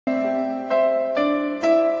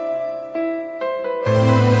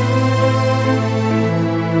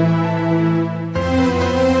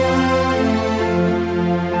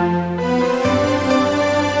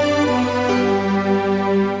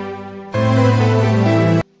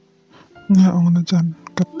nga ong na jan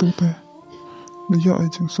kat tu te na yo ai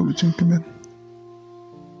jing su jing kimen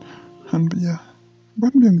han biya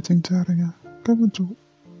ban biang jing jara nga ka bu ju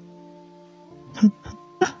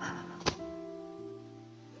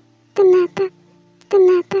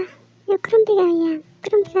Tenata yo krum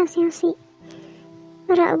biya si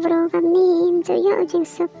bro kami jo yo jing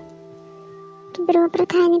su bro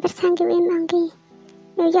perthai ni bersang ke em anggi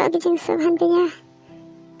yo yo jing su han biya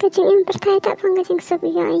kecing em perthai tak pang jing su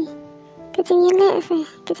yo ai kecing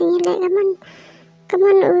le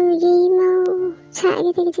kaman uji mau cha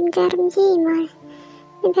gitu kecing jarum ji mai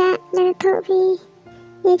enggak le tho bi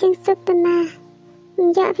ye jing su tana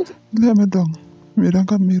ja bi le me dong mi rang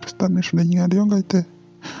ka mi stan ne shne nga diong kai te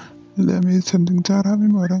le mi chen ding jara mi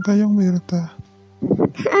mo rang ka yong mi ta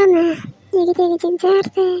ama ye gitu kecing jar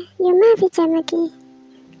te yo ma bi chamaki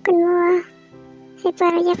kun mo he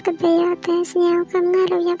par yap ka be ya te snyau kam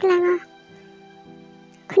ngalo yap langa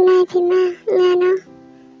kunai pima ngano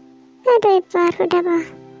ada par daba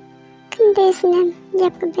kendesnam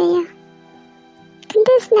yap ka be ya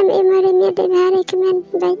kendesnam emare mi de hari kemen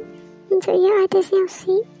bai jo ya ate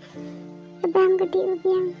si abang gede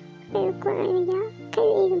ubiang kayu ko ya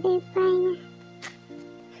kayu be paina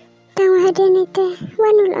tahu ada ni te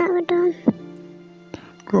wanul awdom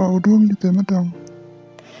ro awdom ni te ma dong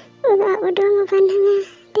ro awdom van hanga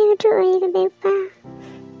de do ai be pa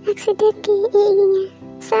accident ki inya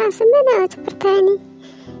sa semana seperti ini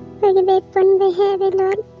bagi be pun be he be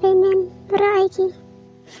lord be men rai ki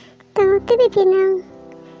tahu te be pinang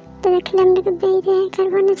te klam de be de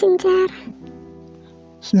karwana sinjar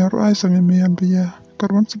siar ai sang mi an biya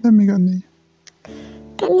karwan sene mi gani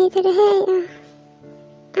kani te he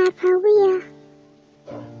apa wiya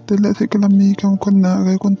te le te klam mi kam kon na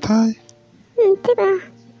ga kon thai te ba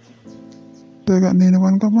te ga ni na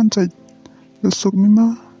wan ka man chai suk mi ma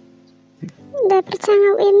da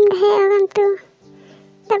percanga em he agam tu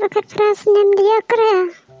da bakat pras nem dia kra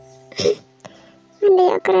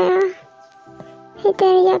dia kra hite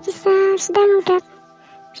ya bisa sedang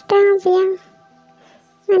biang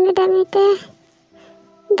mana damite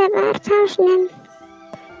da bar paus nem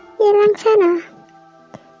hilang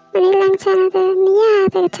sana te niya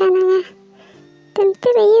te sana nga tentu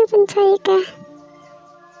bayi pencari ka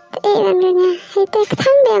te nga hite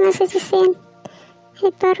ketang dia masih sisen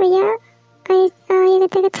hite baru ya ay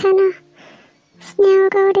kata sana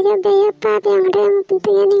senyawa kau dia baya pa yang ada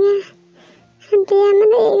pentingnya ni nga hantu yang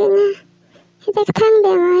mana nga hite ketang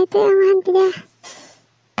dia nga hite ang hantu dia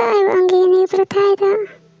tayo ang gini perthai ta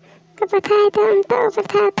kapathai ta untuk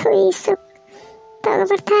perthai tu isuk tak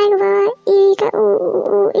perthai ka ba I ka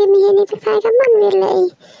ini perthai ka man wilai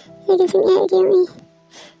I kising gimi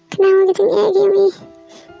kenapa kising gimi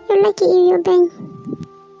yo lagi yo bang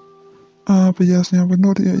payasnya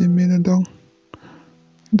benar ya imi na dong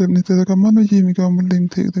dan ni te ka mano yimi ka muling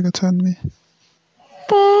te ka chan mi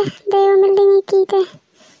te yo muling kita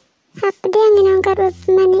apa dia nginang karut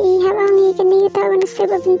mani I habangi kini kita wan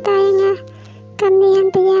seba bentai nga kami yang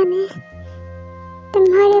payane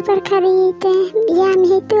temhari perkari te biam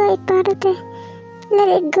hitu ai paru te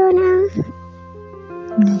let it go now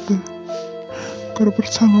ngata kar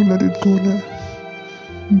persang let it go la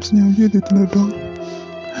msnya ye de tna dong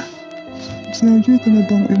Siapa je tena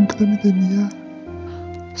dong im kami temia,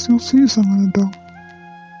 susi sama na dong.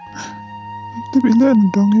 Tapi ilan na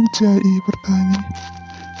dong im cai pertani,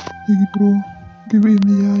 igi bro, gibi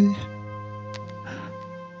imiyai,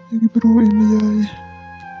 igi bro imiyai.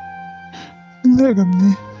 Ila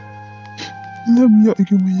gamni, ila miyo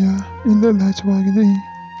igi miya, ila lachwa gini.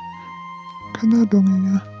 Kana dong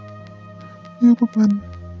inga, iyo papan,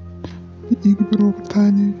 igi bro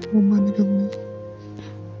pertani, umani gamni.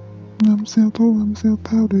 Ngam seo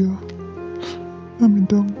tau dia amin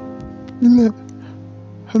dong ile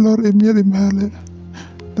halor emir imhale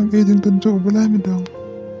tang ejing tenju belai mi dong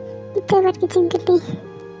kita buat kecing gede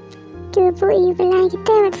coba I belai kita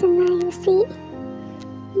buat sama yusi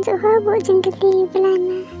Johor buat jengkeli belai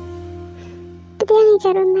na pedang I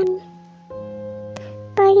karuman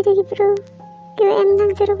bagi tu bro kau em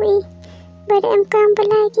nang seru I pada em kam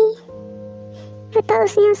belai ki betul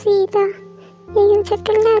si ta Iyu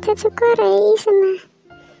cekla ta cukara I sama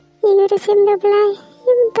Iyu resim da belai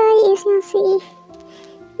Imtai isnya si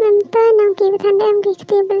Memtai nang ki betanda em ki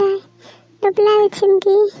keti belai Da belai cim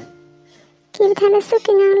ki Ki betanda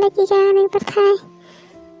suki nang lagi jangan perthai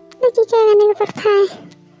Lagi jangan perthai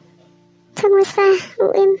Samusa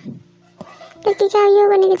uim Lagi kau yo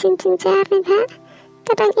gani kecing jar ni pa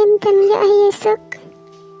Kadang im tem yo ahi esok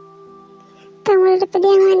Tangwal dapat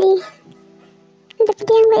yang mani dapat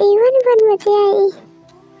yang baik wan macam ai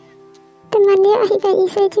teman dia ahi baik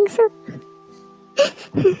saya jingsuk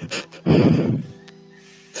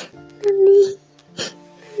Mami.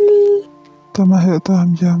 Tama hệ ta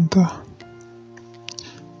ham jam ta.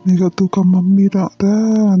 Ni ka tu ka mami rak ta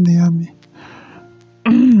ni ami.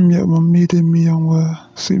 Ya mami de mi yang wa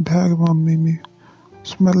si bhag mami mi.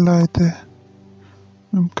 Smell lai te.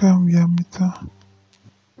 Nam kam yam ta.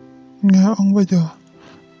 Nga ong ba jo.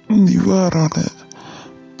 Ni wa ra le.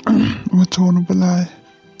 Ma chon balai.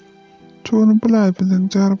 Chon balai bilang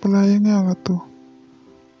jar balai nga ka tu.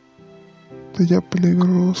 Te jap beli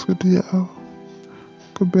ros ke dia au.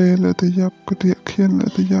 Ke bela te jap ke dia kien le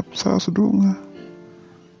te jap sa sedunga.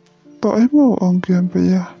 Tak mau ong kian pa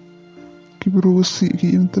ya. Ki bro si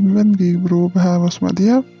ki im temen ki bro bah was ma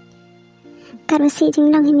dia. Kar si jing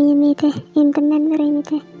long mi te im temen bere mi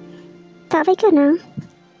te. Tak phải cơ nào.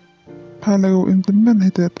 Phala u im temen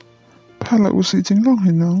hitet. Phala u si jing long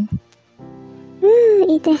hi nong.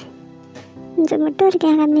 Ite. Untuk motor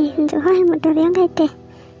kaya kami untuk hal motor yang kaite.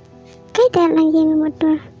 Kaite lang yemi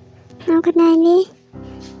motor. Mau kena ni.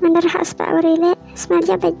 Mandar hak sepak berile. Semak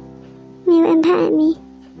jabat. Mi UMH mi.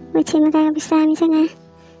 Macam mereka bisa mi sangat.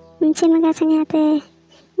 Macam mereka sangat te.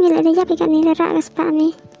 Mi le dia pikat ni le rak ke sepak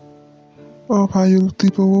mi. Oh payul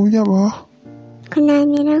tipe wu ya ba. Kena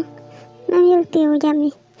mi nang. Nam yul tiu jam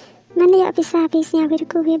mi. Mana ya bisa habisnya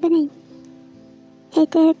berku bi bening.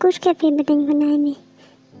 Ite kuch ke bi bening kena mi.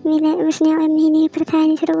 Mi le usnya mi ni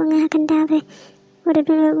pertanyaan seru ngah kenda be. Udah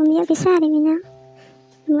dulu mi ya bisa di mi nang.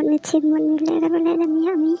 Mut mi cip mut mi le le mi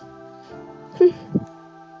ya mi.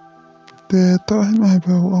 Để tao mai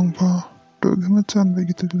bảo ông bà đội cái mắt chân về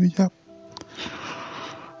cái thứ bị giáp.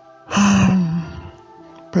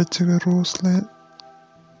 Bây giờ cái rose lại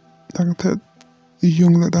đang thật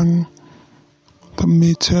dùng lại đang thầm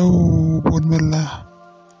mê treo buồn mình là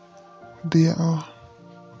dia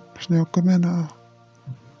Sneo cái này nào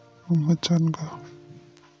ông mắt chân cả.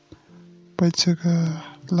 Bây giờ cái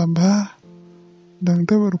làm ba đang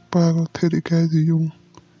đeo vào ba có thể đi cái gì dùng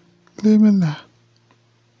lên mình là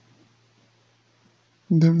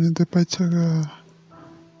Dem te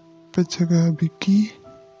pachaga biki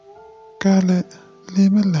kale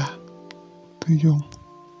lemela tu yong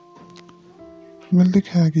melik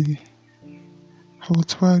hagi hawa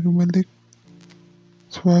swagi melik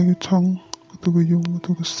swagi chong tu yong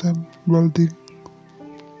tu sam baldi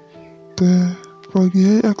te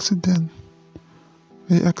pagi accident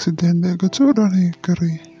de gachoda ni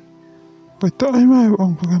kari pai tai mai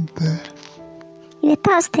ong pagam te Ia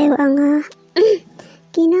tas te ang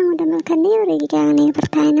Kina udah makan ni udah jangan ni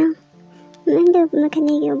pertanyaan. Mending makan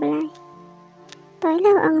ni kau belai.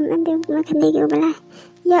 Toilet orang mending makan ni kau belai.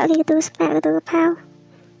 Ya kita tu sepak kita kepau.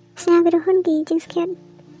 Saya berhun ki jenis ket.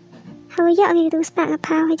 Hawa ya kita sepak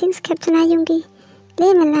kepau jenis ket cina yung ki.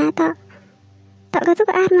 Le malah tak kita tu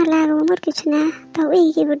ar malah umur ki cina. Tahu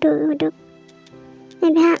ki beduk.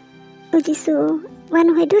 Nabi uji su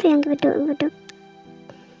wanu hidur yang beduk.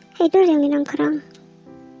 Hidur yang minang kerang.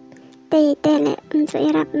 Tele untuk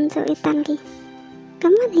irap untuk itan ki.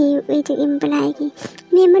 Kamu ni ujung im belai ki.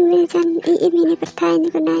 Mi man wiljan im ini pertanyaan ni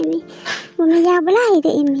kena mi. Umi ya belai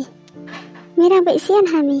de im mi. Mira baik sian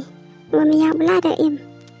hami. Umi ya belai de im.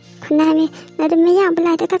 Kena mi. Ada mi ya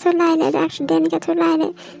belai de kata lai le. Ada accident kata lai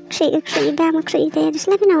le. Kri ba mak kri de.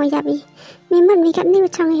 Terus lagi nawa ya bi. Mi man mi kat ni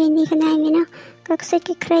ucang ini kena mi na. Kak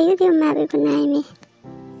seki kri yu dia mabi kena mi.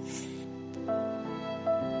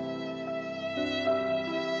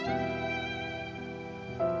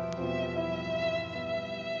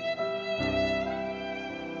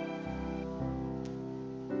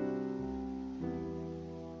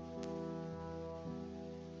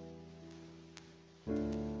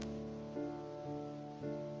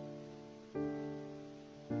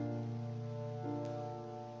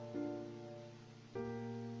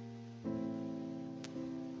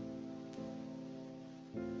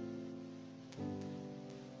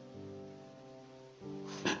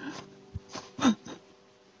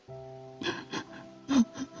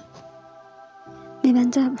 Ni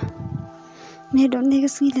banjab. Ni don ni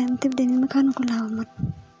kesilam tip demi makan ko lawan.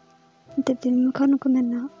 Tip demi makan ko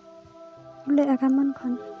menna. Ule akaman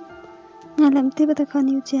kon. Ngalam tip ta kon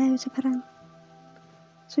yu jaya sekarang.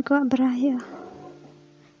 Suka berahia.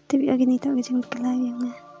 Tip agini tak kecing kelai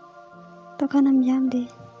yang. Tak kanam jam de.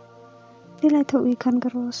 Dilai thok ikan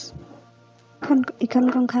keros. Kan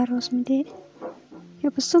ikan kong karos mide.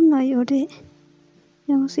 Ya pesum na yode.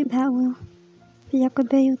 Yang si bawa. Pijak ke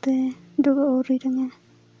bayu te. Duga ori dengan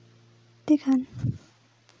Dekan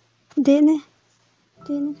Dene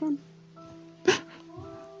kan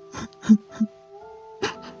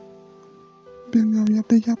Biar ngayap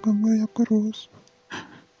deh ngayap terus.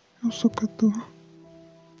 Yang suka tuh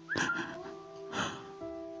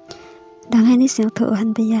Đang hay ni siang thổ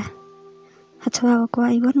han bây giờ. Hạt chua qua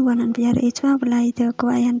ai vốn han bây giờ để chua lại từ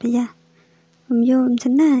qua ai han bây giờ. Yo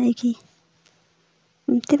chân na iki.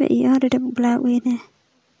 Tiba ia ada bela nè.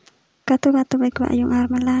 Katu bay qua yung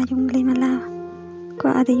armala yung limala.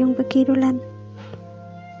 Qua ada yung bakirulan.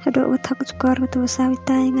 Hado utak cukor tu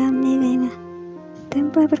sawita ngam ni nga.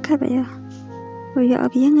 Tempo berkaba ya. Uyo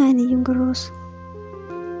agi yang ni yung gerus.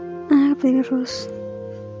 Gerus.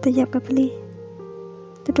 Tajap kapali.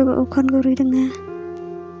 Tudugo ukon guri denga.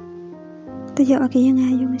 Tajap agi yang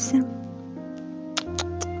yung isang.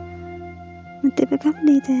 Mesti bekam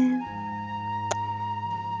ni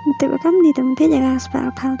tu mungkin jaga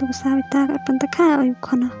sebab hal tu sawita kat pentaka ayu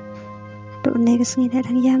kono. Do negas ni dah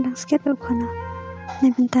yang dang skip ayu kono.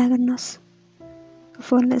 Ni bentagan nos.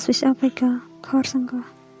 Phone le switch off ka khor sangko.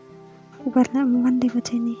 Ubarna mandi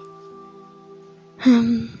baceni.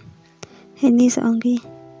 Ini seonggi.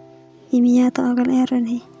 Iminya to agal air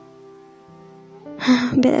ni.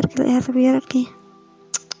 Biar kil air biar ki.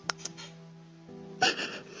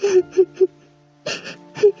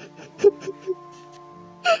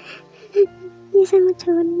 Ni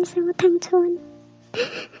sama thang chon.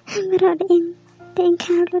 Merah deng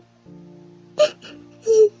kalut.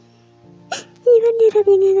 Iban ni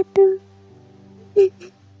rabi nga tu.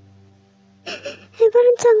 Iban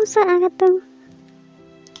chang sa agatu.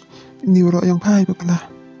 Ini orang yang pai bakla.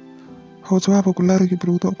 Hau jawab kular ki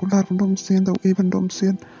bruto kular pendom sien tau iban dom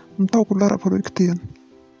sien. Mentau kular apa iktian.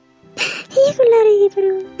 Iya kular ki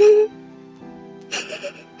bro.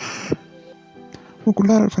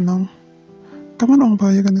 Kular fanang. Kaman ong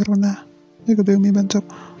pai kan gerona. Ni ke mi bancap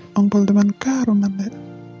ong pol teman karon nan le.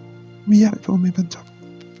 Miya pe mi bancap.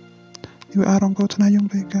 Ibu arong kau cina yung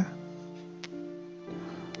baika.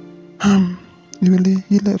 Ibu li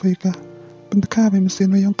yile baika. Bentaka be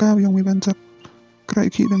mesin yung kau yung mi bancap. Kerai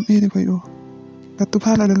ki dam iri bayo. Katu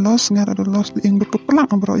pala ada los ngar ada los di ing berkepelang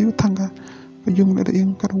bro ibu tangga. Yung ada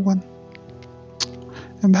ing karuan.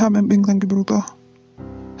 Em bing tangki bruto.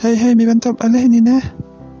 Hey mi bancap aleh ini ne.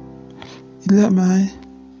 Ila mai.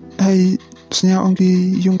 Hey senya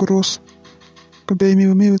ongki yung kurus. Kebe mi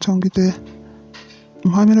chong kita.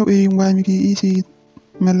 Muhammad yung wai mi ki isi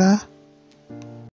mala